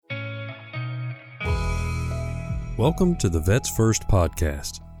Welcome to the Vets First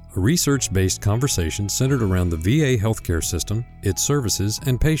podcast, a research-based conversation centered around the VA healthcare system, its services,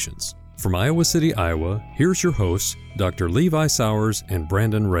 and patients. From Iowa City, Iowa, here's your hosts, Dr. Levi Sowers and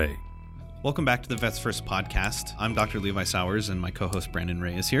Brandon Ray. Welcome back to the Vets First podcast. I'm Dr. Levi Sowers, and my co-host Brandon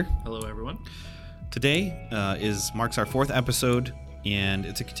Ray is here. Hello, everyone. Today marks our fourth episode, and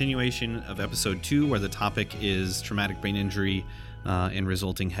it's a continuation of episode 2, where the topic is traumatic brain injury and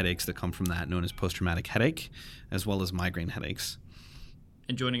resulting headaches that come from that, known as post-traumatic headache, as well as migraine headaches.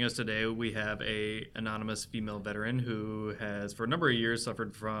 And joining us today, we have a anonymous female veteran who has, for a number of years,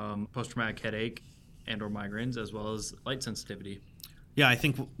 suffered from post-traumatic headache and/or migraines, as well as light sensitivity. Yeah, I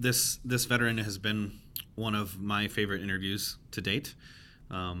think this veteran has been one of my favorite interviews to date.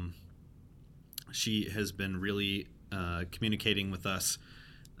 She has been really communicating with us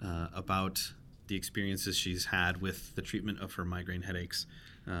about the experiences she's had with the treatment of her migraine headaches,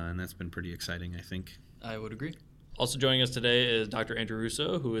 and that's been pretty exciting, I think. I would agree. Also joining us today is Dr. Andrew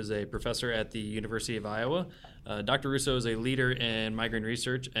Russo, who is a professor at the University of Iowa. Dr. Russo is a leader in migraine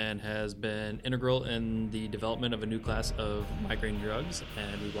research and has been integral in the development of a new class of migraine drugs,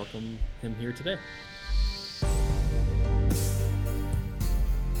 and we welcome him here today.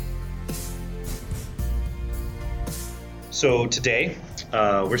 So today,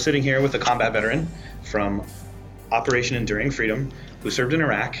 we're sitting here with a combat veteran from Operation Enduring Freedom who served in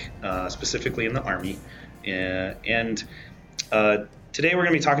Iraq, specifically in the Army. And today we're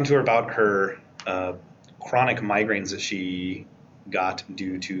going to be talking to her about her chronic migraines that she got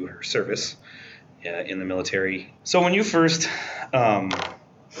due to her service in the military. So when you first, how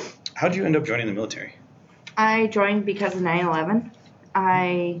did you end up joining the military? I joined because of 9/11.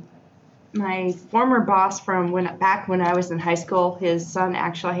 My former boss from back when I was in high school, his son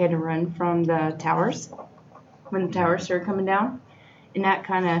actually had to run from the towers when the towers started coming down, and that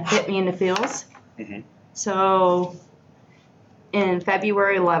kind of hit me in the feels. Mm-hmm. So, in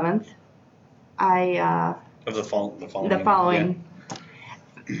February 11th, the following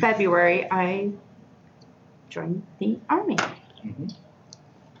February, I joined the Army. Mm-hmm.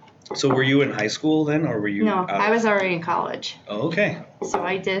 So were you in high school then, or were you? No, I was already in college. Oh, okay. So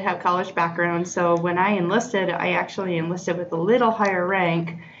I did have college background. So when I enlisted, I actually enlisted with a little higher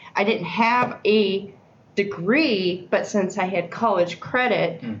rank. I didn't have a degree, but since I had college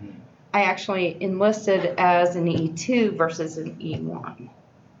credit, mm-hmm. I actually enlisted as an E2 versus an E1.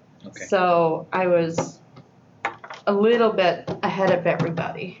 Okay. So I was a little bit ahead of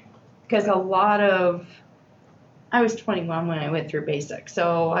everybody because I was 21 when I went through basic,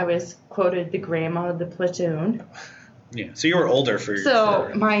 so I was quoted the grandma of the platoon. Yeah, so you were older for your...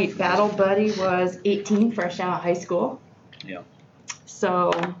 So my battle buddy was 18, fresh out of high school. Yeah.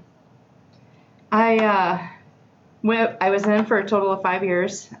 So I was in for a total of 5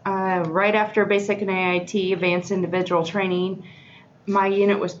 years. Right after basic and AIT, advanced individual training, my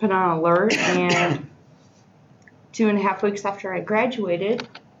unit was put on alert, and 2.5 weeks after I graduated,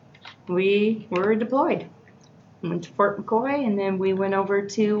 we were deployed. Went to Fort McCoy, and then we went over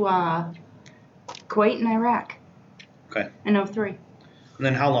to Kuwait and Iraq. Okay. In 2003. And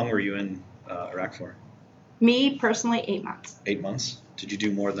then how long were you in Iraq for? Me, personally, 8 months. 8 months? Did you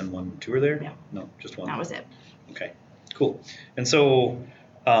do more than one tour there? No. No, just one? That was it. Okay, cool. And so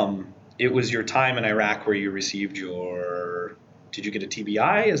it was your time in Iraq where you received did you get a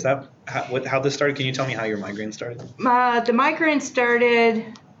TBI? Is that how this started? Can you tell me how your migraine started? The migraine started,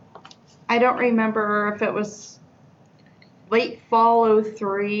 I don't remember if it was late fall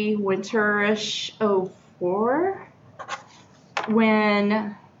 03, winterish 04,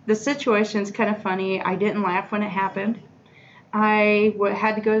 when the situation's kind of funny. I didn't laugh when it happened. I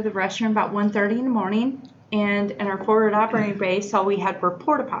had to go to the restroom about 1:30 in the morning, and in our forward operating base, all we had were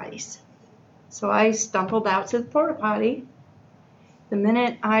porta potties. So I stumbled out to the porta potty. The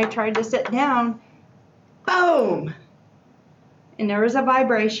minute I tried to sit down, boom! And there was a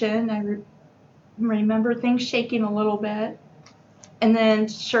vibration. I remember things shaking a little bit. And then,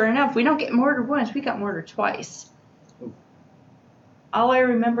 sure enough, we don't get mortared once, we got mortared twice. Ooh. All I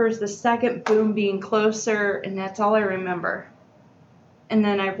remember is the second boom being closer, and that's all I remember. And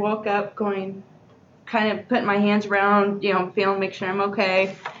then I woke up going, kind of putting my hands around, feeling, make sure I'm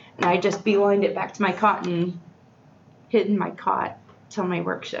okay. And I just beelined it back to my cot and hid in my cot till my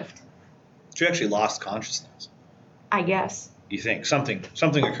work shift. So you actually lost consciousness? I guess. You think? Something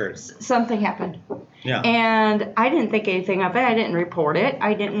occurred? Something happened. Yeah. And I didn't think anything of it. I didn't report it.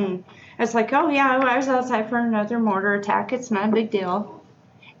 I was like, oh yeah, I was outside for another mortar attack. It's not a big deal.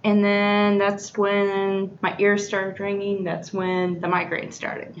 And then that's when my ears started ringing. That's when the migraine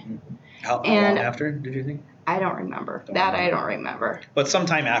started. How long after, did you think? I don't remember. I don't remember. But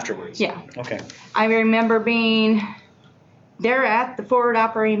sometime afterwards. Yeah. Okay. I remember being there at the forward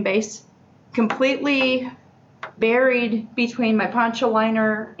operating base, completely buried between my poncho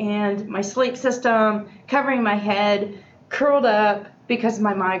liner and my sleep system, covering my head, curled up because of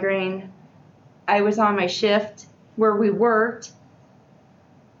my migraine. I was on my shift where we worked,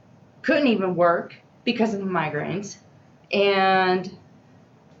 couldn't even work because of the migraines, and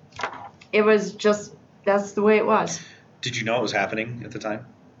it was just, that's the way it was. Did you know it was happening at the time?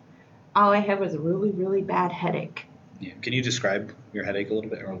 All I had was a really, really bad headache. Yeah. Can you describe your headache a little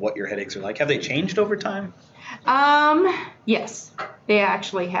bit, or what your headaches are like? Have they changed over time? Yes, they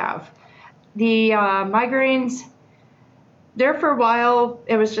actually have. The migraines, there for a while,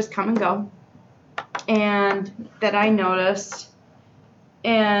 it was just come and go. And that I noticed.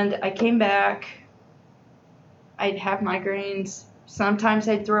 And I came back, I'd have migraines. Sometimes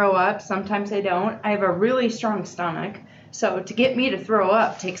I'd throw up, sometimes I don't. I have a really strong stomach, so to get me to throw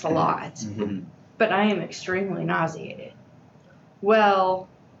up takes a lot. Mm-hmm. But I am extremely nauseated. Well,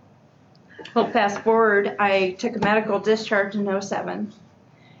 fast forward, I took a medical discharge in 2007,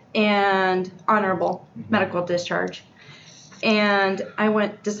 and honorable medical discharge. And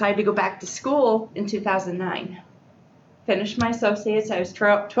I decided to go back to school in 2009. Finished my associates. I was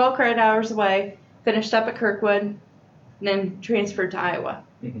 12 credit hours away, finished up at Kirkwood, and then transferred to Iowa.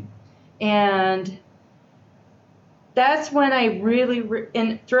 Mm-hmm. And that's when I really,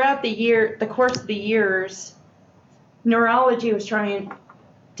 and throughout the course of the years, neurology was trying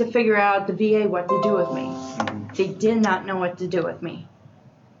to figure out, the VA, what to do with me. Mm-hmm. They did not know what to do with me.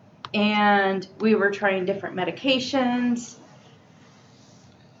 And we were trying different medications.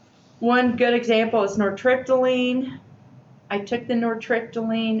 One good example is nortriptyline. I took the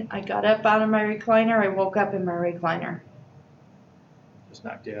nortriptyline. I got up out of my recliner. I woke up in my recliner. Just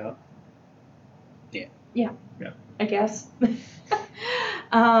knocked you out. Yeah. I guess.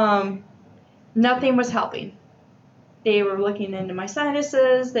 Nothing was helping. They were looking into my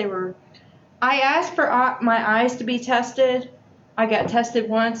sinuses. I asked for my eyes to be tested. I got tested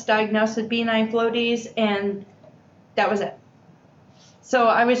once, diagnosed with benign floaties, and that was it. So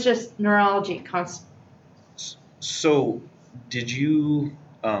I was just neurology constant. So, did you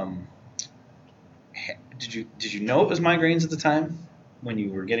know it was migraines at the time when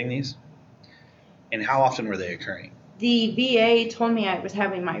you were getting these? And how often were they occurring? The VA told me I was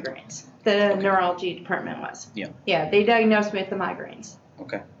having migraines. The neurology department was. Yeah. Yeah, they diagnosed me with the migraines.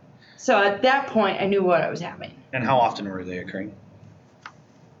 Okay. So at that point, I knew what I was having. And how often were they occurring?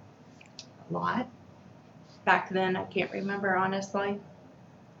 A lot. Back then, I can't remember, honestly.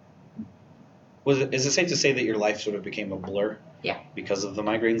 Is it safe to say that your life sort of became a blur? Yeah. Because of the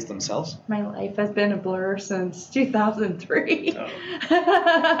migraines themselves? My life has been a blur since 2003. Oh.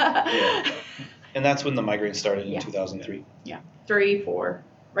 Yeah. And that's when the migraines started in 2003? Yeah. 3, 4.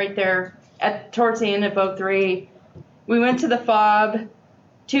 Right there. Towards the end of 2003. We went to the FOB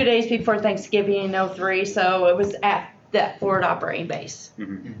 2 days before Thanksgiving in 2003, so it was at that forward operating base.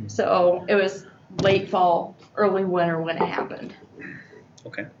 Mm-hmm. So it was late fall, early winter when it happened.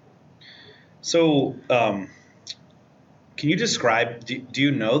 Okay. So, can you describe, do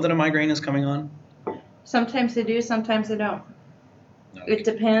you know that a migraine is coming on? Sometimes I do, sometimes I don't. Okay. It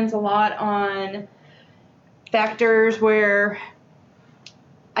depends a lot on factors where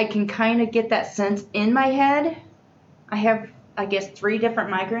I can kind of get that sense in my head. I have, I guess, 3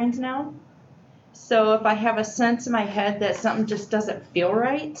 different migraines now. So if I have a sense in my head that something just doesn't feel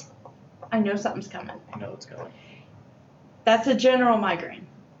right, I know something's coming. I know what's going. That's a general migraine.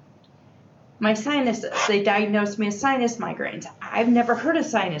 My sinuses, they diagnosed me with sinus migraines. I've never heard of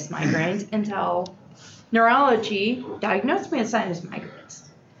sinus migraines until neurology diagnosed me with sinus migraines.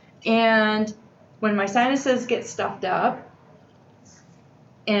 And when my sinuses get stuffed up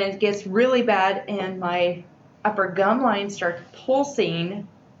and it gets really bad and my upper gum line starts pulsing,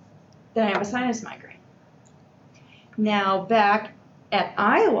 then I have a sinus migraine. Now back at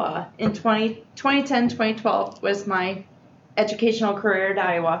Iowa in 2010, 2012 was my educational career at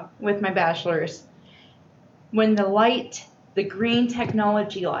Iowa with my bachelor's. When the green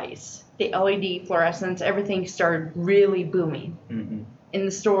technology lights, the LED fluorescence, everything started really booming in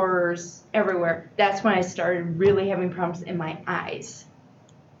the stores, everywhere. That's when I started really having problems in my eyes.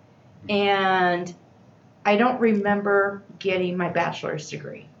 And I don't remember getting my bachelor's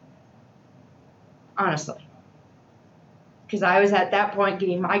degree, honestly. Because I was at that point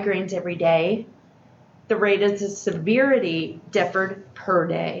getting migraines every day. The rate of the severity differed per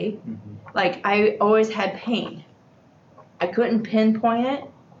day. Like, I always had pain. I couldn't pinpoint it.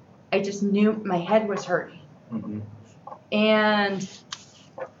 I just knew my head was hurting. And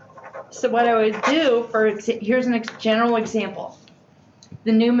So what I would do here's a general example.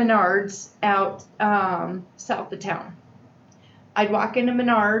 The new Menards out south of town. I'd walk into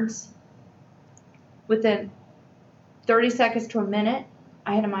Menards. Within 30 seconds to a minute,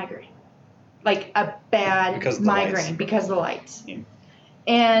 I had a migraine. Like a bad migraine because of the lights. Yeah.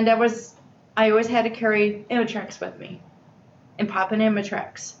 And I always had to carry Imitrex with me and pop an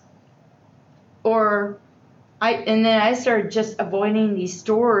Imitrex. And then I started just avoiding these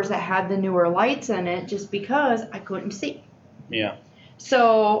stores that had the newer lights in it just because I couldn't see. Yeah.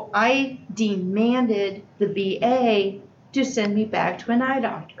 So I demanded the VA to send me back to an eye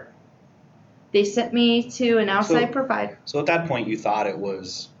doctor. They sent me to an outside provider. So at that point, you thought it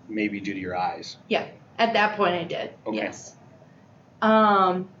was maybe due to your eyes? Yeah. At that point, I did. Okay. Yes.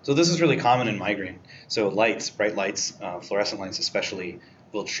 So this is really common in migraine. So lights, bright lights, fluorescent lights especially,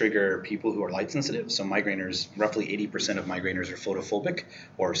 will trigger people who are light sensitive. So migraineurs, roughly 80% of migraineurs are photophobic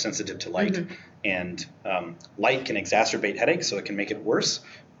or sensitive to light. Mm-hmm. And light can exacerbate headaches, so it can make it worse,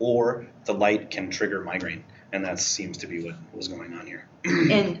 or the light can trigger migraine. And that seems to be what was going on here.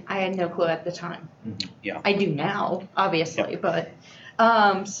 And I had no clue at the time. Mm-hmm. Yeah. I do now, obviously. Yep.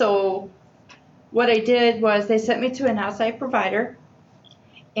 But so what I did was they sent me to an outside provider.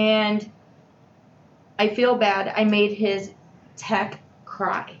 And I feel bad. I made his tech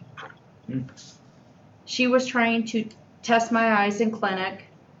cry. Mm. She was trying to test my eyes in clinic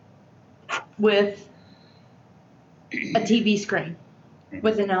with a TV screen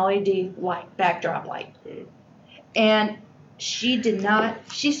with an LED light, backdrop light. And she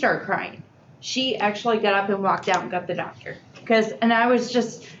started crying. She actually got up and walked out and got the doctor. And I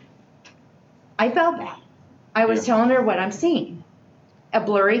felt bad. I was telling her what I'm seeing. A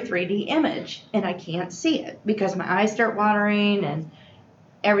blurry 3D image, and I can't see it because my eyes start watering and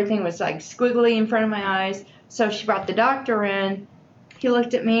everything was like squiggly in front of my eyes. So she brought the doctor in. He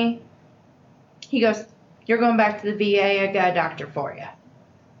looked at me. He goes, "You're going back to the VA. I got a doctor for you."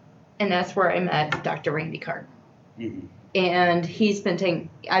 And that's where I met Dr. Randy Card. Mm-hmm. And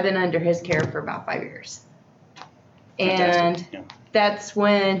I've been under his care for about 5 years. And that's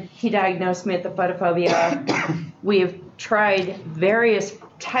when he diagnosed me with the photophobia. We've tried various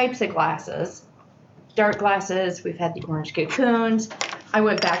types of glasses, dark glasses. We've had the orange cocoons. I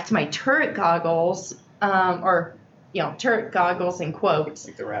went back to my turret goggles, turret goggles in quotes.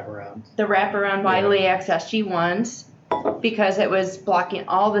 Like the wraparound. The wraparound Wiley XSG ones, because it was blocking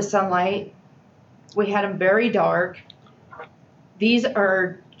all the sunlight. We had them very dark. These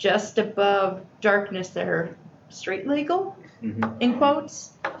are just above darkness. They're street legal, in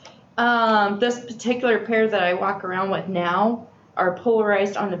quotes. This particular pair that I walk around with now are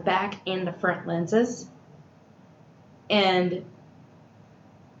polarized on the back and the front lenses. And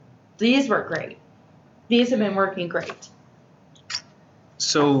these work great. These have been working great.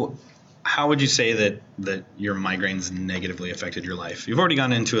 So how would you say that your migraines negatively affected your life? You've already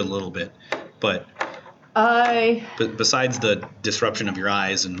gone into it a little bit, but besides the disruption of your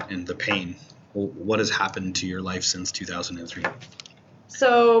eyes and the pain, what has happened to your life since 2003?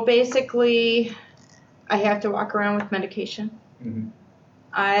 So basically, I have to walk around with medication. Mm-hmm.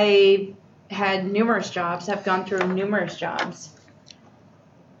 I had numerous jobs. I've gone through numerous jobs.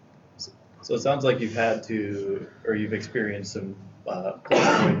 So it sounds like you've experienced some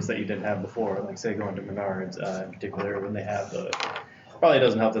points that you didn't have before, like say going to Menards in particular when they have probably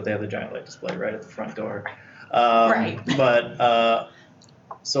doesn't help that they have the giant light display right at the front door. Right. But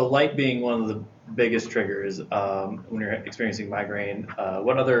so light being one of the biggest triggers when you're experiencing migraine,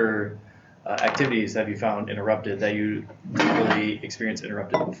 what other activities have you found interrupted that you really experienced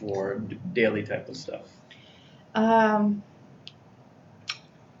interrupted before, daily type of stuff?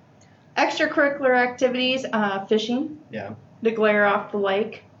 Extracurricular activities, fishing. Yeah. The glare off the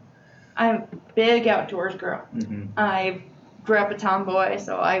lake. I'm a big outdoors girl. Mm-hmm. I grew up a tomboy,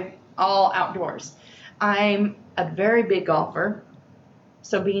 so I'm all outdoors. I'm a very big golfer.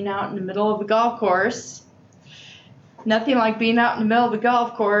 So being out in the middle of a golf course, nothing like being out in the middle of a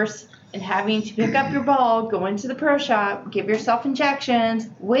golf course and having to pick up your ball, go into the pro shop, give yourself injections,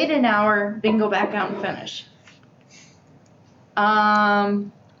 wait an hour, then go back out and finish.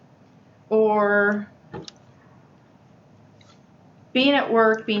 Or being at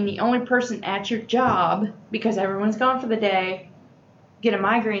work, being the only person at your job because everyone's gone for the day, get a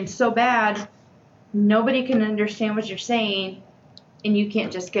migraine so bad, nobody can understand what you're saying, and you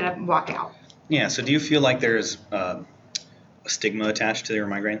can't just get up and walk out. Yeah, so do you feel like there's a stigma attached to your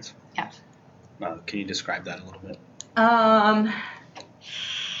migraines? Yeah. Can you describe that a little bit? What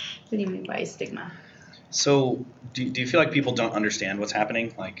do you mean by stigma? So do you feel like people don't understand what's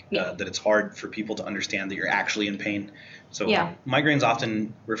happening? Like that it's hard for people to understand that you're actually in pain? So migraine's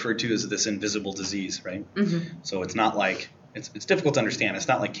often referred to as this invisible disease, right? Mm-hmm. So it's not like, it's difficult to understand. It's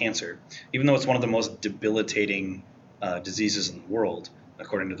not like cancer, even though it's one of the most debilitating diseases in the world,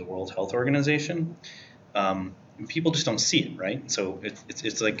 according to the World Health Organization. People just don't see it, right? So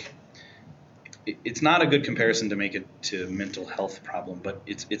it's like, it's not a good comparison to make it to mental health problem, but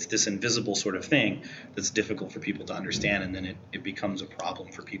it's this invisible sort of thing that's difficult for people to understand, and then it becomes a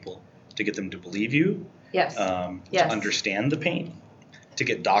problem for people to get them to believe you, to understand the pain, to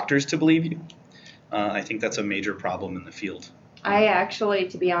get doctors to believe you. I think that's a major problem in the field. I actually,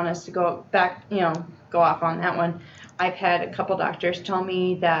 to be honest, to go off on that one, I've had a couple doctors tell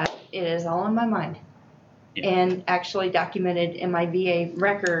me that it is all in my mind, and actually documented in my VA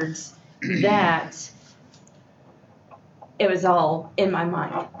records that it was all in my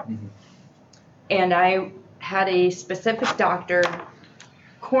mind. Mm-hmm. And I had a specific doctor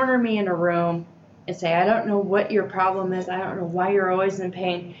corner me in a room and say, I don't know what your problem is. I don't know why you're always in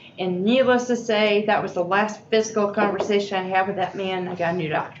pain. And needless to say, that was the last physical conversation I had with that man. I got a new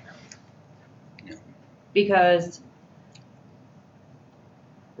doctor. Yeah. Because...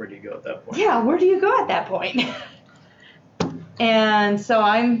 where do you go at that point? Yeah, where do you go at that point? And so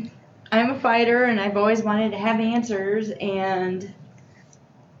I'm a fighter, and I've always wanted to have answers, and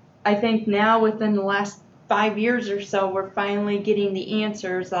I think now within the last 5 years or so, we're finally getting the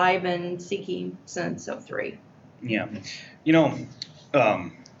answers I've been seeking since 2003. Yeah.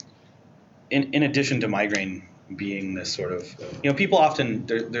 In addition to migraine being this sort of, people often,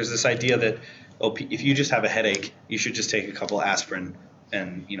 there's this idea that, if you just have a headache, you should just take a couple aspirin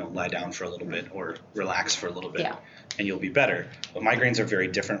and, lie down for a little bit or relax for a little bit. Yeah. And you'll be better. But migraines are very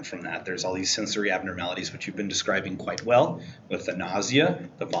different from that. There's all these sensory abnormalities, which you've been describing quite well, with the nausea,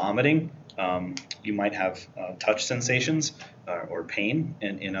 the vomiting. You might have touch sensations or pain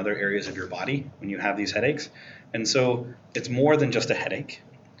in other areas of your body when you have these headaches. And so it's more than just a headache,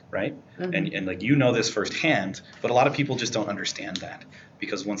 right? Mm-hmm. And like, this firsthand, but a lot of people just don't understand that,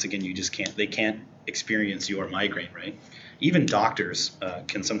 because once again, they can't experience your migraine, right? Even doctors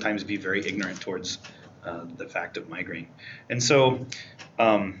can sometimes be very ignorant towards the fact of migraine. And so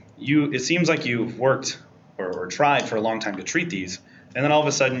it seems like you've worked or tried for a long time to treat these, and then all of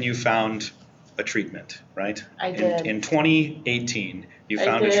a sudden you found a treatment, right? I did. In 2018, you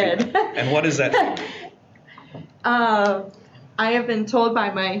found a treatment. And what is that treatment? I have been told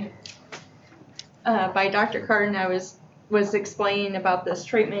by Dr. Carden, I was explaining about this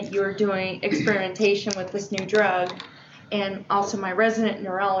treatment. You were doing experimentation with this new drug, and also my resident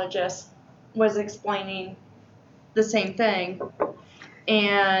neurologist was explaining the same thing.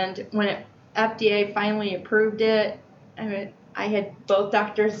 And when FDA finally approved it, I had both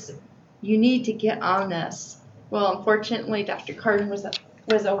doctors, you need to get on this. Well, unfortunately, Dr. Carden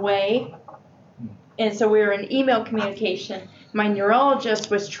was away, and so we were in email communication. My neurologist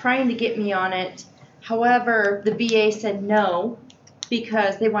was trying to get me on it. However, the VA said no,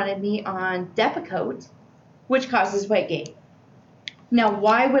 because they wanted me on Depakote, which causes weight gain. Now,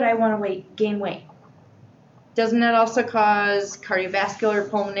 why would I want to gain weight? Doesn't that also cause cardiovascular,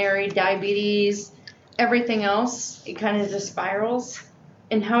 pulmonary, diabetes, everything else? It kind of just spirals.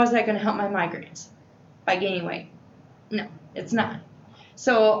 And how is that going to help my migraines? By gaining weight? No, it's not.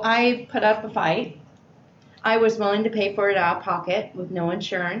 So I put up a fight. I was willing to pay for it out of pocket with no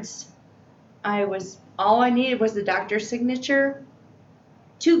insurance. All I needed was the doctor's signature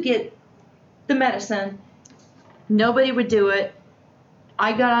to get the medicine. Nobody would do it.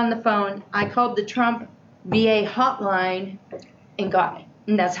 I got on the phone. I called the Trump VA hotline and got it.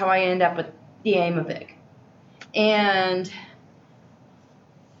 And that's how I ended up with the Aimovig. And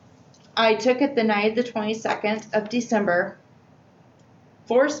I took it the night of the 22nd of December,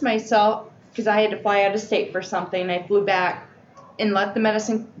 forced myself, because I had to fly out of state for something. I flew back and let the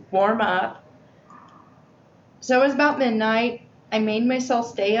medicine warm up. So it was about midnight. I made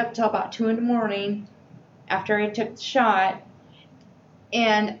myself stay up till about 2 in the morning after I took the shot.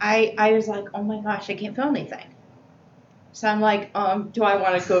 And I was like, oh my gosh, I can't feel anything. So I'm like, do I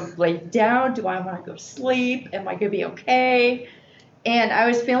want to go lay down? Do I want to go sleep? Am I going to be okay? And I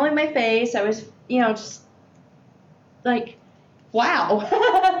was feeling my face. I was, just like, wow.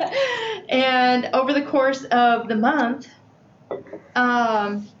 And over the course of the month,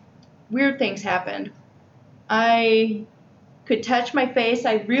 weird things happened. I could touch my face.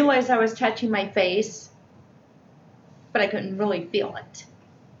 I realized I was touching my face, but I couldn't really feel it.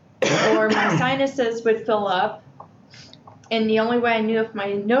 Or my sinuses would fill up, and the only way I knew if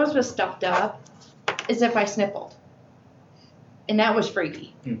my nose was stuffed up is if I sniffled. And that was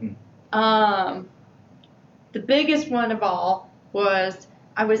freaky. Mm-hmm. The biggest one of all was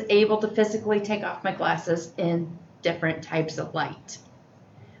I was able to physically take off my glasses in different types of light.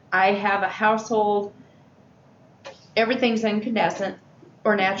 I have a household, everything's incandescent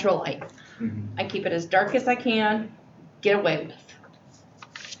or natural light. I keep it as dark as I can, get away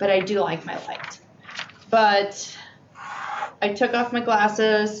with. But I do like my light. But I took off my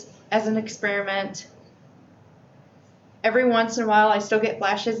glasses as an experiment. Every once in a while, I still get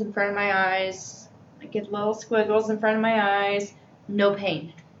flashes in front of my eyes. I get little squiggles in front of my eyes. No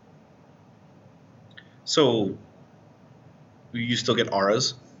pain. So you still get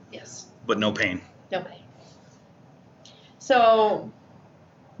auras, Yes. but no pain. No pain. So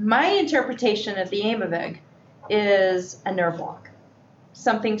my interpretation of the Aimovig is a nerve block.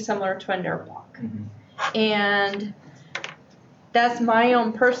 Something similar to a nerve block. And that's my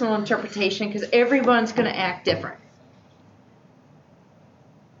own personal interpretation because everyone's going to act different.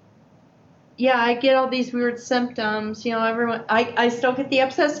 Yeah, I get all these weird symptoms. I still get the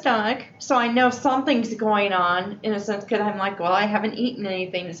upset stomach, so I know something's going on in a sense because I'm like, well, I haven't eaten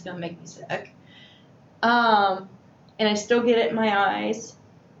anything that's going to make me sick. And I still get it in my eyes,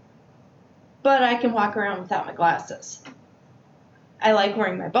 but I can walk around without my glasses. I like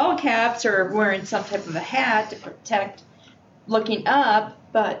wearing my ball caps or wearing some type of a hat to protect looking up,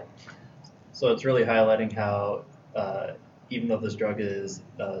 but... So it's really highlighting how even though this drug is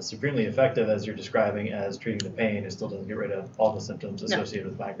supremely effective, as you're describing, as treating the pain, it still doesn't get rid of all the symptoms associated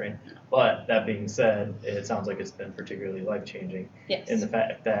with migraine. But that being said, it sounds like it's been particularly life-changing in the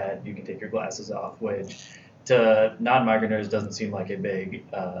fact that you can take your glasses off, which to non-migraineurs doesn't seem like a big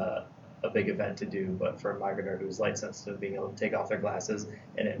event to do, but for a migraineur who's light sensitive, being able to take off their glasses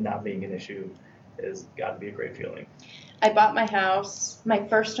and it not being an issue has got to be a great feeling. I bought my house, my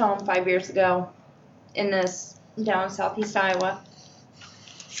first home 5 years ago down in southeast Iowa.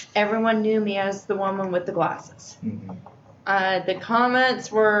 Everyone knew me as the woman with the glasses. The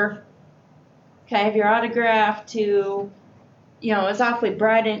comments were, can I have your autograph, to, it's awfully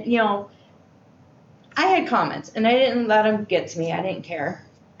bright, and, I had comments, and I didn't let them get to me. I didn't care.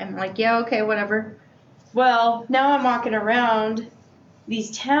 I'm like, yeah, okay, whatever. Well, now I'm walking around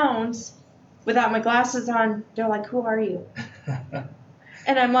these towns without my glasses on. They're like, who are you?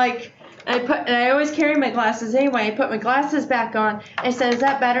 And I'm like, and I always carry my glasses anyway. I put my glasses back on. I said, is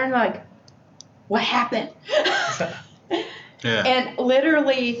that better? And they're like, what happened? Yeah. And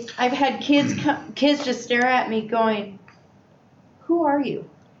literally, I've had kids just stare at me going, who are you?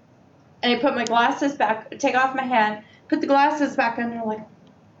 And I put my glasses back, take off my hat, put the glasses back on, and they're like,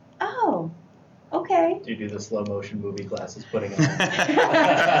 oh, okay. Do you do the slow motion movie glasses putting on?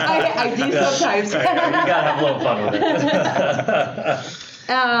 I do sometimes. You gotta have a little fun with it.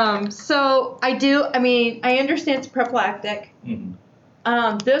 So I understand it's prophylactic.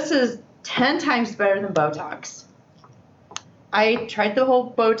 This is 10 times better than Botox. I tried the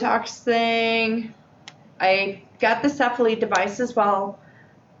whole Botox thing. I got the Cephalid device as well.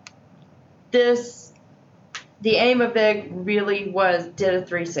 The Aimovig really did a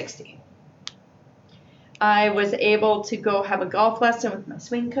 360. I was able to go have a golf lesson with my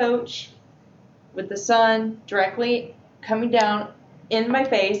swing coach, with the sun directly coming down in my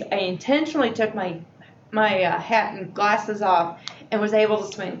face. I intentionally took my hat and glasses off and was able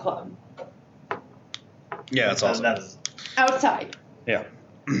to swing club. Yeah, that's awesome. That is outside. Yeah.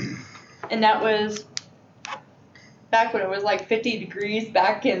 And that was back when it was like 50 degrees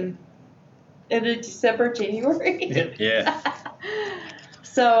back in December, January. Yeah.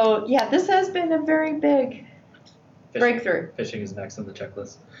 So, yeah, this has been a very big breakthrough. Fishing is next on the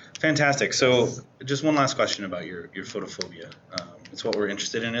checklist. Fantastic. So just one last question about your photophobia. It's what we're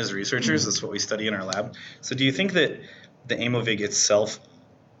interested in as researchers. That's what we study in our lab. So do you think that the Aimovig itself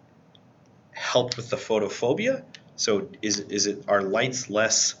helped with the photophobia? So are lights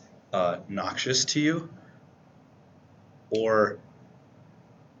less noxious to you? Or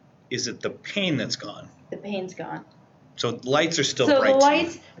is it the pain that's gone? The pain's gone. So lights are still so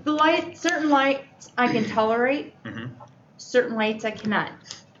bright. Certain lights I can tolerate. Mm-hmm. Certain lights I cannot.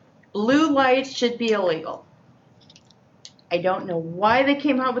 Blue lights should be illegal. I don't know why they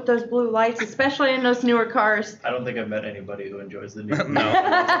came out with those blue lights, especially in those newer cars. I don't think I've met anybody who enjoys the new. No.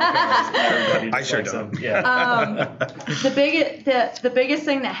 I sure don't. Yeah. The biggest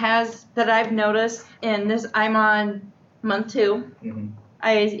thing that I've noticed in this, I'm on month 2. Mm-hmm.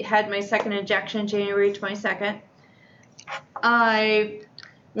 I had my second injection January 22nd.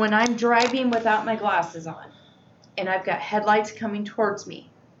 When I'm driving without my glasses on and I've got headlights coming towards me,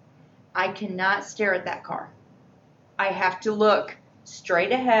 I cannot stare at that car. I have to look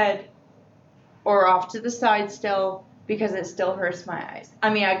straight ahead or off to the side still because it still hurts my eyes. I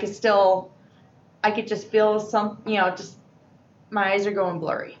mean, I could still I could just feel just my eyes are going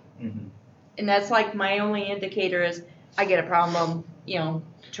blurry. Mm-hmm. And that's like my only indicator is I get a problem,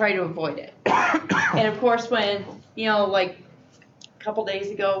 try to avoid it. And of course when, like a couple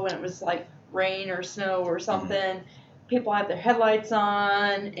days ago when it was like rain or snow or something, people have their headlights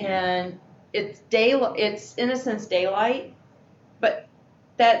on and it's innocence daylight, but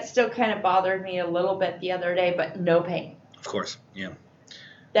that still kind of bothered me a little bit the other day, but no pain. Of course, yeah.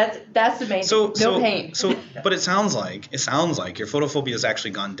 That's amazing. No pain. But it sounds like your photophobia has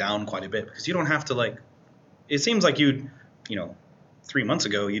actually gone down quite a bit because you don't have to it seems like 3 months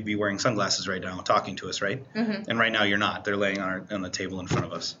ago you'd be wearing sunglasses right now talking to us, right? Mm-hmm. And right now you're not. They're laying on the table in front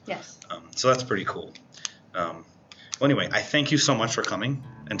of us. Yes. So that's pretty cool. Well, anyway, I thank you so much for coming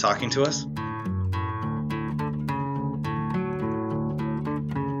and talking to us.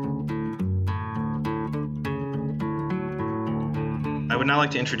 I would now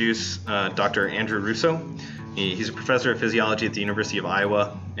like to introduce Dr. Andrew Russo. He's a professor of physiology at the University of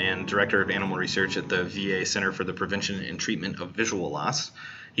Iowa and director of animal research at the VA Center for the Prevention and Treatment of Visual Loss.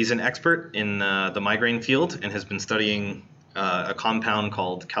 He's an expert in the migraine field and has been studying a compound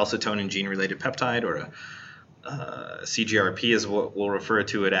called calcitonin gene-related peptide, or CGRP is what we'll refer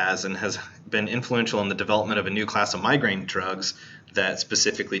to it as, and has been influential in the development of a new class of migraine drugs that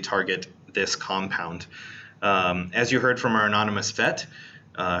specifically target this compound. As you heard from our anonymous vet,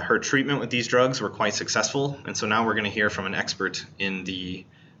 her treatment with these drugs were quite successful, and so now we're going to hear from an expert in the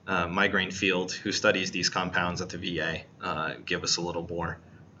migraine field who studies these compounds at the VA, give us a little more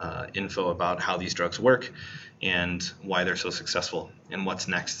info about how these drugs work and why they're so successful and what's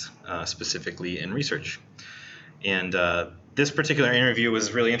next specifically in research. And this particular interview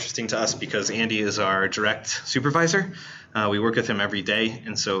was really interesting to us because Andy is our direct supervisor. We work with him every day,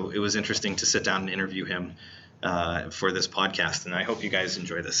 and so it was interesting to sit down and interview him for this podcast, and I hope you guys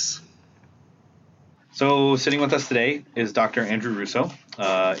enjoy this. So sitting with us today is Dr. Andrew Russo.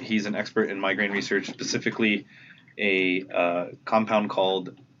 He's an expert in migraine research, specifically a compound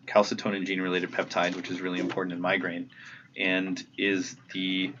called calcitonin gene-related peptide, which is really important in migraine, and is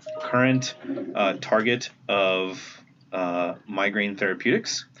the current target of migraine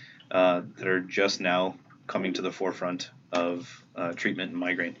therapeutics that are just now coming to the forefront of treatment in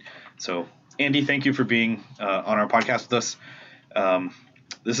migraine. So, Andy, thank you for being on our podcast with us.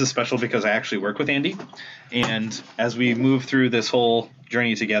 This is special because I actually work with Andy, and as we move through this whole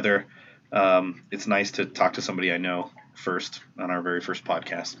journey together, it's nice to talk to somebody I know first on our very first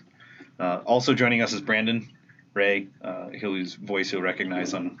podcast. Also joining us is Brandon Ray, whose voice you'll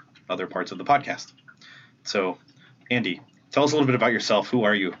recognize on other parts of the podcast. So, Andy, tell us a little bit about yourself. Who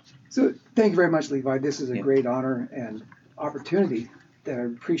are you? So, thank you very much, Levi. This is a great honor and opportunity that I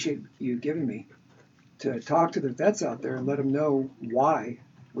appreciate you giving me to talk to the vets out there and let them know why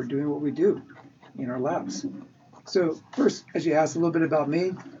we're doing what we do in our labs. So, first, as you asked a little bit about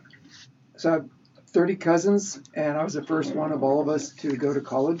me, so I have 30 cousins, and I was the first one of all of us to go to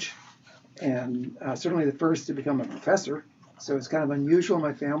college, and certainly the first to become a professor. So it's kind of unusual in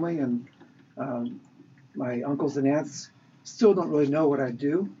my family, and my uncles and aunts still don't really know what I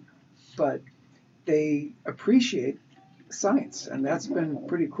do, but they appreciate science, and that's been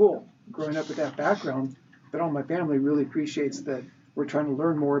pretty cool. Growing up with that background, but all my family really appreciates that we're trying to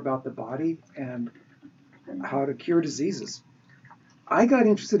learn more about the body and how to cure diseases. I got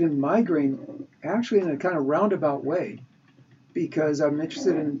interested in migraine actually in a kind of roundabout way because I'm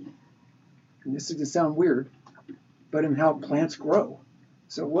interested in, and this is going to sound weird, but in how plants grow.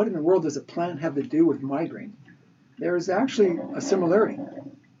 So what in the world does a plant have to do with migraine? There is actually a similarity.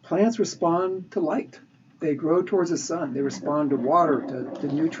 Plants respond to light. They grow towards the sun. They respond to water,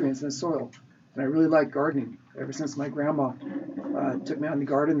 to nutrients in the soil. And I really like gardening. Ever since my grandma took me out in the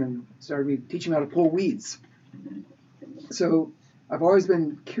garden and started me teaching me how to pull weeds. So I've always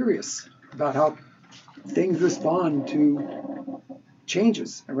been curious about how things respond to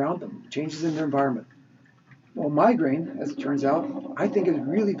changes around them, changes in their environment. Well, migraine, as it turns out, I think is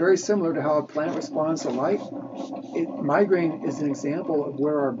really very similar to how a plant responds to light. Migraine is an example of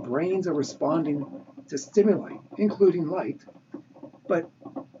where our brains are responding to stimuli, including light, but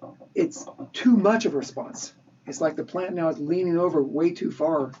it's too much of a response. It's like the plant now is leaning over way too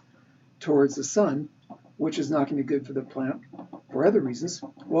far towards the sun, which is not going to be good for the plant for other reasons.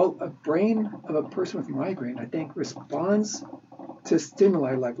 Well, a brain of a person with migraine, I think, responds to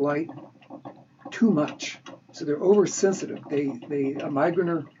stimuli like light too much. So they're oversensitive. A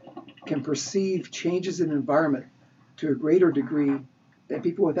migrainer can perceive changes in the environment to a greater degree than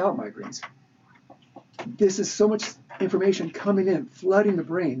people without migraines. This is so much information coming in, flooding the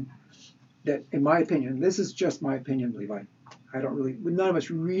brain, that, in my opinion, this is just my opinion, Levi, None of us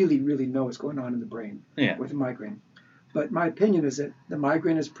really know what's going on in the brain with a migraine. But my opinion is that the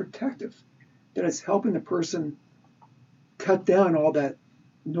migraine is protective, that it's helping the person cut down all that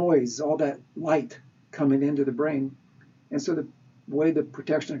noise, all that light coming into the brain. And so the way the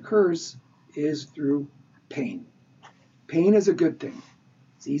protection occurs is through pain. Pain is a good thing.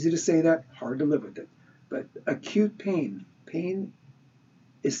 It's easy to say that, hard to live with it. But acute pain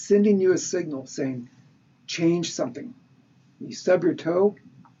is sending you a signal saying, change something. You stub your toe,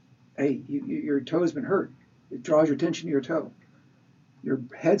 hey, your toe's been hurt. It draws your attention to your toe. Your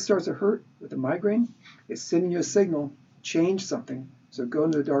head starts to hurt with a migraine. It's sending you a signal, change something. So go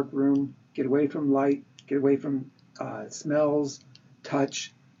into the dark room, get away from light, get away from smells,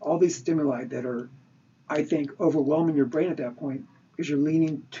 touch, all these stimuli that are, I think, overwhelming your brain at that point because you're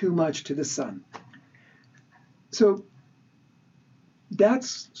leaning too much to the sun. So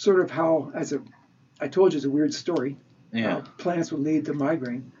that's sort of how, I told you it's a weird story. Plants would lead to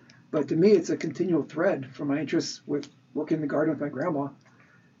migraine. But to me, it's a continual thread from my interest with working in the garden with my grandma,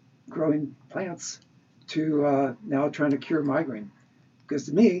 growing plants, to now trying to cure migraine. Because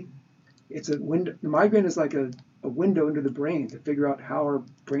to me, it's a window. The migraine is like a window into the brain to figure out how our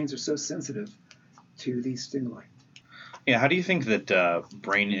brains are so sensitive to these stimuli. Yeah, how do you think that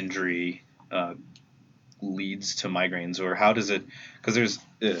brain injury leads to migraines, or how does it? Because there's,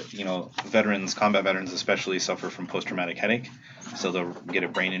 veterans, combat veterans especially, suffer from post-traumatic headache, so they'll get a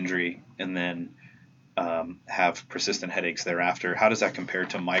brain injury and then have persistent headaches thereafter. How does that compare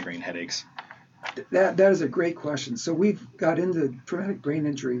to migraine headaches? That is a great question. So we've got into traumatic brain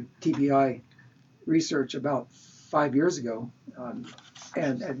injury, TBI, research about 5 years ago,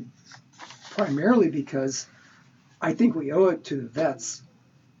 and primarily because I think we owe it to the vets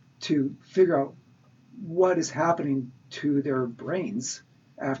to figure out what is happening to their brains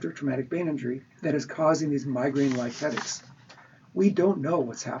after traumatic brain injury that is causing these migraine-like headaches. We don't know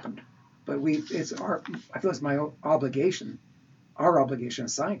what's happened, but I feel it's my obligation, our obligation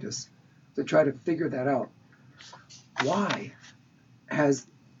as scientists, to try to figure that out. Why has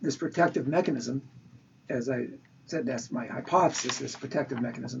this protective mechanism, as I said, that's my hypothesis, this protective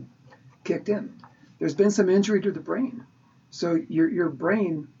mechanism, kicked in? There's been some injury to the brain. So your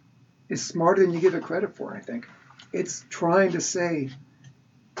brain is smarter than you give it credit for, I think. It's trying to say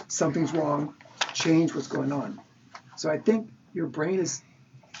something's wrong, change what's going on. So I think your brain is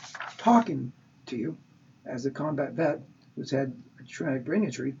talking to you as a combat vet who's had a traumatic brain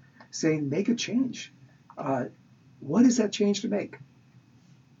injury, saying, make a change. What is that change to make?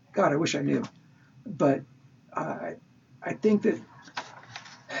 God, I wish I knew. But I think that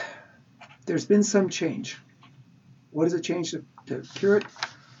there's been some change. What is a change to cure it?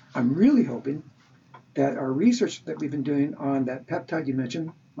 I'm really hoping that our research that we've been doing on that peptide you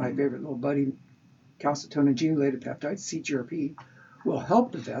mentioned, my favorite little buddy, calcitonin gene-related peptide, CGRP, will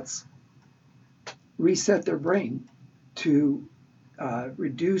help the vets reset their brain to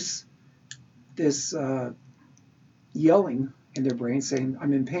reduce this yelling in their brain saying,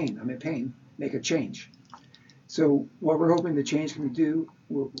 I'm in pain, make a change. So what we're hoping the change can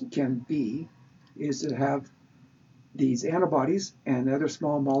be is to have these antibodies and other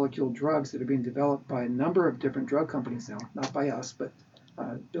small molecule drugs that are being developed by a number of different drug companies now, not by us, but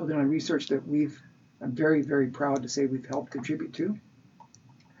building on research that I'm very, very proud to say we've helped contribute to,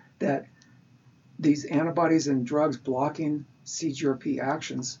 that these antibodies and drugs blocking CGRP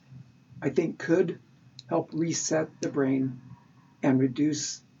actions, I think could help reset the brain and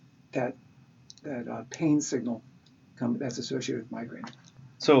reduce that pain signal that's associated with migraine.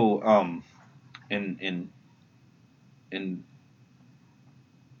 So in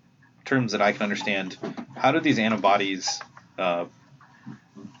terms that I can understand, how do these antibodies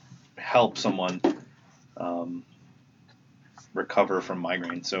help someone recover from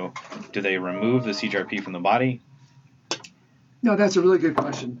migraine? So do they remove the CGRP from the body? No, that's a really good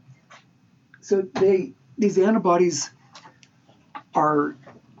question. So these antibodies are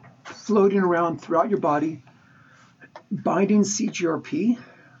floating around throughout your body, binding CGRP,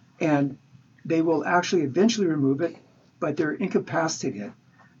 and they will actually eventually remove it, but they're incapacitating it.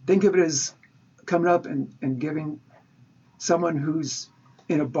 Think of it as coming up and giving someone who's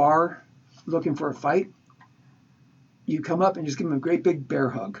in a bar looking for a fight, you come up and just give him a great big bear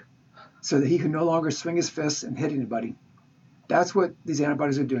hug so that he can no longer swing his fists and hit anybody. That's what these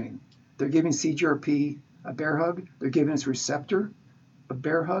antibodies are doing. They're giving CGRP a bear hug. They're giving its receptor a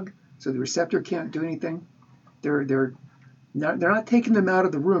bear hug, so the receptor can't do anything. They're not taking them out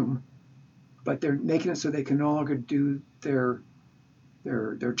of the room, but they're making it so they can no longer do their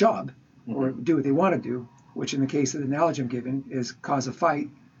job or do what they want to do, which in the case of the analogy I'm giving is cause a fight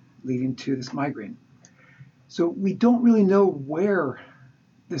leading to this migraine. So we don't really know where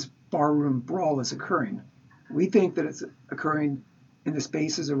this barroom brawl is occurring. We think that it's occurring in the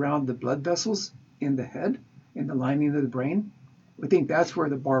spaces around the blood vessels in the head, in the lining of the brain. We think that's where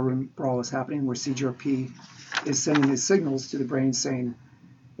the barroom brawl is happening, where CGRP is sending his signals to the brain saying,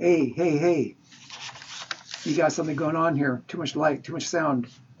 hey, you got something going on here. Too much light, too much sound,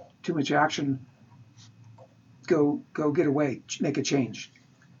 too much action. Go get away, make a change.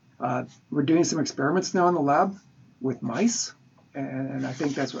 We're doing some experiments now in the lab with mice, and I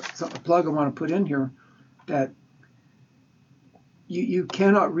think that's a plug I want to put in here, that you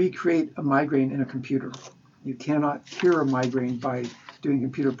cannot recreate a migraine in a computer. You cannot cure a migraine by doing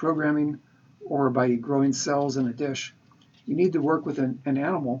computer programming or by growing cells in a dish. You need to work with an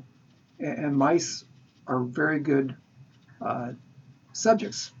animal, and mice are very good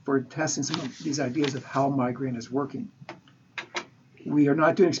subjects for testing some of these ideas of how migraine is working. We are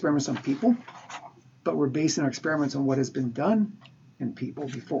not doing experiments on people, but we're basing our experiments on what has been done in people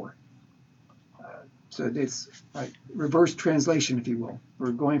before. So it's like reverse translation, if you will.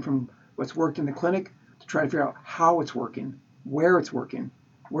 We're going from what's worked in the clinic to try to figure out how it's working, where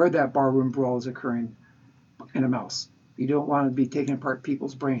that barroom brawl is occurring in a mouse. You don't want to be taking apart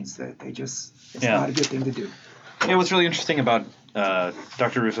people's brains. It's not a good thing to do. Yeah, what's really interesting about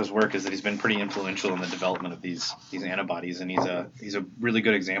Dr. Russo's work is that he's been pretty influential in the development of these antibodies, and he's a really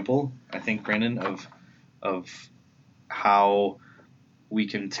good example, I think, Brandon, of how we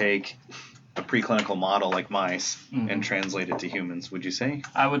can take a preclinical model like mice and translate it to humans. Would you say?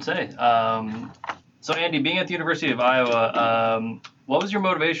 I would say. So Andy, being at the University of Iowa, what was your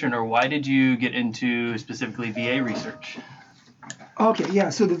motivation, or why did you get into specifically VA research? Okay,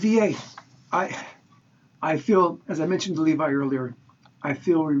 yeah. So the VA, I feel, as I mentioned to Levi earlier, I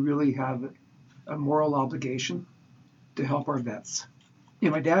feel we really have a moral obligation to help our vets.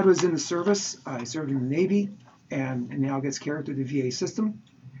 My dad was in the service. I served in the Navy and now gets care through the VA system.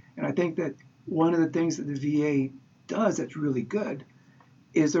 And I think that one of the things that the VA does that's really good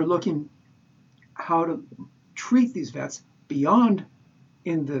is they're looking how to treat these vets beyond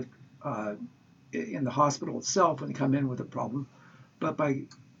in the hospital itself when they come in with a problem, but by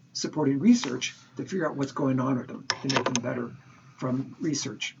supporting research to figure out what's going on with them, to make them better from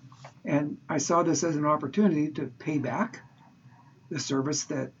research. And I saw this as an opportunity to pay back the service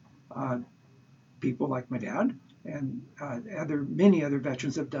that people like my dad and many other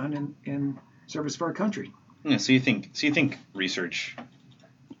veterans have done in service for our country. Yeah, so you think research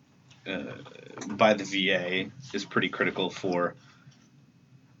by the VA is pretty critical for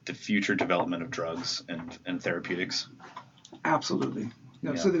the future development of drugs and therapeutics? Absolutely.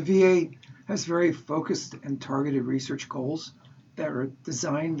 Yeah. So the VA has very focused and targeted research goals that are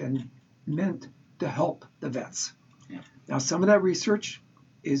designed and meant to help the vets. Yeah. Now, some of that research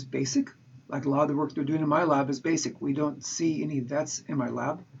is basic. Like a lot of the work they're doing in my lab is basic. We don't see any vets in my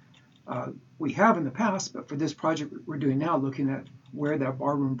lab. We have in the past, but for this project we're doing now, looking at where that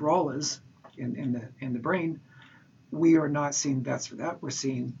barroom brawl is in the brain, we are not seeing vets for that. We're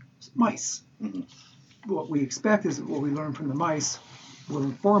seeing mice. Mm-hmm. What we expect is that what we learn from the mice will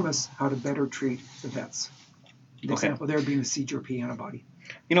inform us how to better treat the vets. The example there being the CGRP antibody.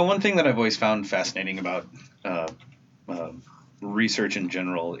 One thing that I've always found fascinating about research in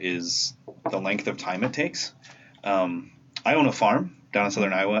general is the length of time it takes. I own a farm down in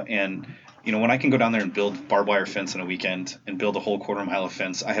southern Iowa, and when I can go down there and build barbed wire fence in a weekend and build a whole quarter mile of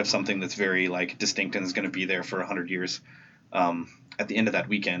fence, I have something that's very distinct and is going to be there for 100 years at the end of that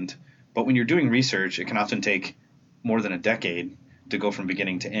weekend. But when you're doing research, it can often take more than a decade to go from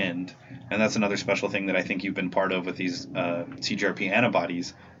beginning to end. And that's another special thing that I think you've been part of with these CGRP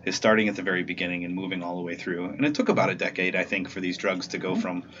antibodies, is starting at the very beginning and moving all the way through. And it took about a decade, I think, for these drugs to go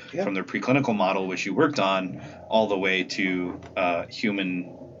from their preclinical model, which you worked on, all the way to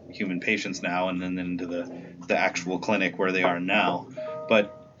human patients now, and then into the actual clinic where they are now.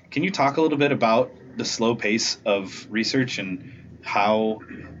 But can you talk a little bit about the slow pace of research and how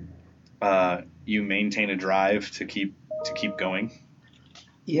you maintain a drive to keep going?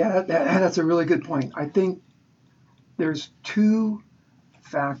 Yeah, that's a really good point. I think there's two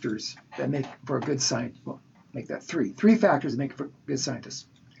factors that make for a good scientist. Well, make that three factors that make for a good scientist.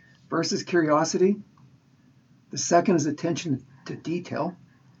 First is curiosity. The second is attention to detail.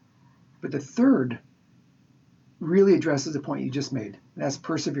 But the third really addresses the point you just made, and that's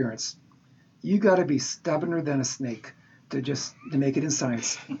perseverance. You got to be stubborner than a snake to make it in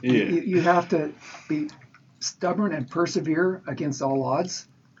science. Yeah. You have to be stubborn and persevere against all odds.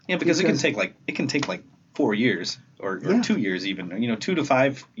 Yeah, because it can take 4 years or 2 years even, 2 to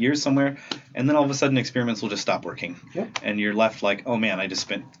 5 years somewhere, and then all of a sudden experiments will just stop working. Yep. And you're left like, oh man, I just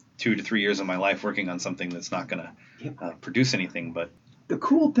spent 2 to 3 years of my life working on something that's not going to produce anything. But the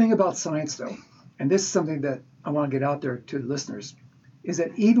cool thing about science, though, and this is something that I want to get out there to the listeners, is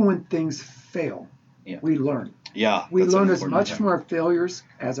that even when things fail, we learn. Yeah, we learn as much from our failures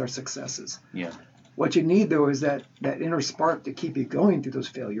as our successes. Yeah. What you need, though, is that inner spark to keep you going through those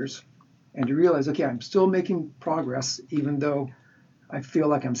failures and to realize, okay, I'm still making progress even though I feel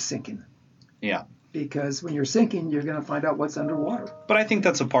like I'm sinking. Yeah. Because when you're sinking, you're going to find out what's underwater. But I think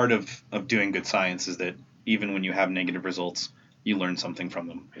that's a part of doing good science, is that even when you have negative results, you learn something from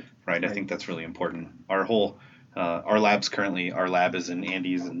them, right? I think that's really important. Our whole, our labs currently, our lab is in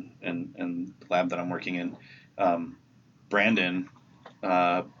Andy's and the lab that I'm working in. Brandon,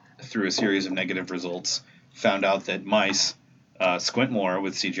 through a series of negative results, found out that mice squint more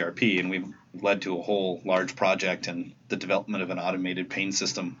with CGRP, and we've led to a whole large project and the development of an automated pain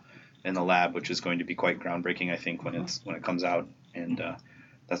system in the lab, which is going to be quite groundbreaking, I think, when it comes out, and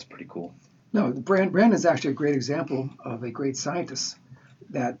that's pretty cool. No, Brandon is actually a great example of a great scientist,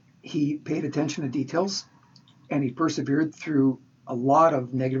 that he paid attention to details and he persevered through a lot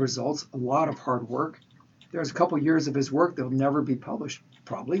of negative results, a lot of hard work. There's a couple years of his work that will never be published,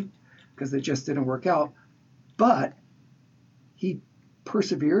 probably, because it just didn't work out. But he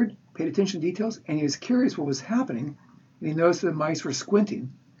persevered, paid attention to details, and he was curious what was happening. And he noticed that the mice were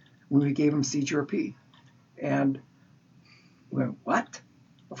squinting when we gave him CGRP. And we went, what?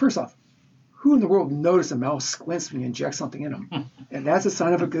 Well, first off, who in the world notices a mouse squints when you inject something in them? And that's a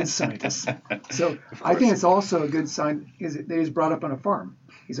sign of a good scientist. So I think it's also a good sign that he's brought up on a farm.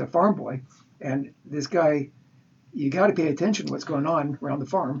 He's a farm boy. And this guy, you got to pay attention to what's going on around the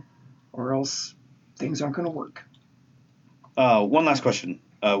farm, or else things aren't going to work. One last question.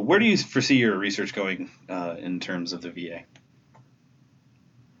 Where do you foresee your research going in terms of the VA?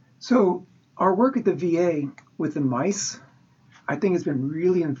 So our work at the VA with the mice, I think has been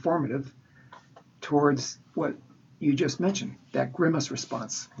really informative towards what you just mentioned, that grimace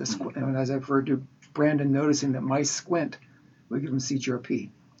response. And as I've heard to Brandon noticing that mice squint, we give them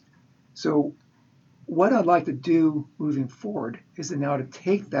CGRP. So what I'd like to do moving forward is now to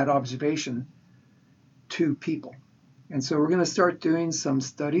take that observation to people. And so we're going to start doing some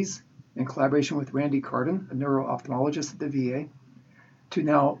studies in collaboration with Randy Carden, a neuro-ophthalmologist at the VA, to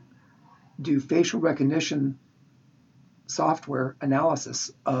now do facial recognition software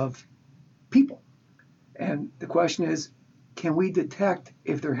analysis of people. And the question is, can we detect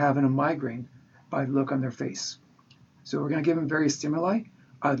if they're having a migraine by the look on their face? So we're going to give them various stimuli.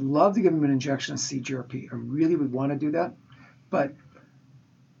 I'd love to give them an injection of CGRP. I really would want to do that, but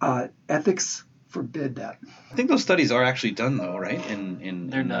ethics forbid that. I think those studies are actually done, though, right?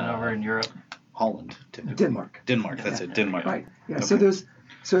 They're done over in Europe. Holland, typically. Denmark. That's it, Denmark. Right, yeah, Okay.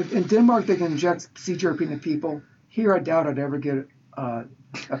 So in Denmark they can inject CGRP into people. Here I doubt I'd ever get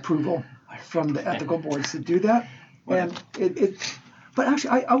approval from the ethical boards to do that. And but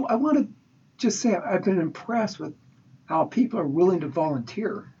actually I want to just say I've been impressed with how people are willing to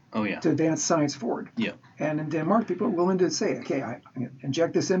volunteer to advance science forward. Yeah. And in Denmark, people are willing to say, okay, I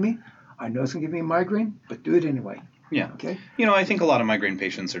inject this in me. I know it's going to give me a migraine, but do it anyway. Yeah. Okay. I think a lot of migraine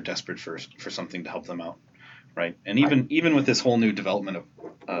patients are desperate for something to help them out, right? And even with this whole new development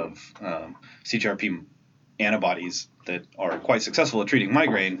of CGRP antibodies that are quite successful at treating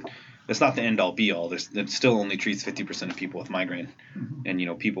migraine, it's not the end-all be-all. It still only treats 50% of people with migraine. Mm-hmm.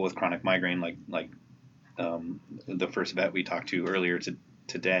 And, people with chronic migraine, like the first vet we talked to earlier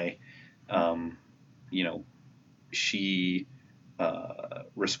today, she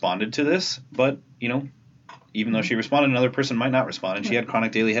responded to this, but, even though she responded, another person might not respond, and she had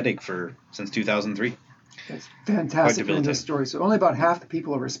chronic daily headache since 2003. That's fantastic in this story. So only about half the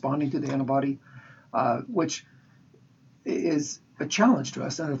people are responding to the antibody, which is a challenge to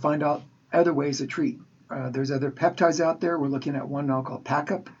us, and to find out other ways to treat. There's other peptides out there. We're looking at one now called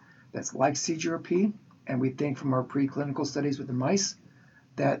PACAP that's like CGRP, and we think from our preclinical studies with the mice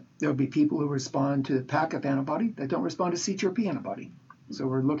that there'll be people who respond to the PACAP antibody that don't respond to CGRP antibody. So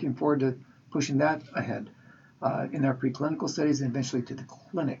we're looking forward to pushing that ahead in our preclinical studies and eventually to the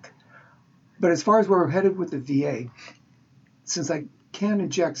clinic. But as far as where we're headed with the VA, since I can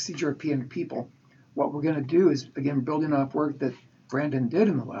inject CGRP into people, what we're going to do is, again, building off work that Brandon did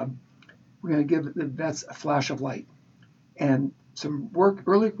in the lab, we're going to give the vets a flash of light. And some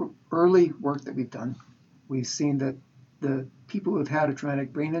early work that we've done, we've seen that the people who have had a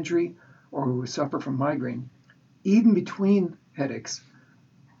traumatic brain injury or who suffer from migraine, even between headaches,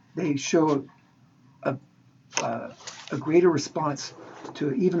 they show a greater response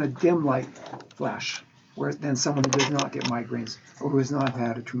to even a dim light flash than someone who does not get migraines or who has not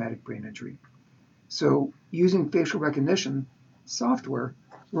had a traumatic brain injury. So using facial recognition software,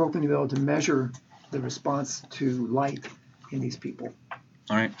 we're hoping to be able to measure the response to light in these people.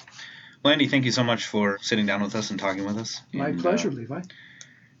 All right. Well, Andy, thank you so much for sitting down with us and talking with us. My pleasure, Levi.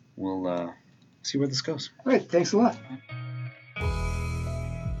 We'll see where this goes. All right, thanks a lot.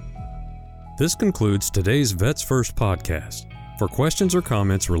 This concludes today's Vets First podcast. For questions or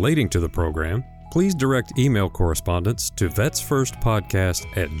comments relating to the program, please direct email correspondence to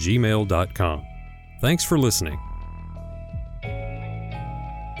vetsfirstpodcast@gmail.com. Thanks for listening.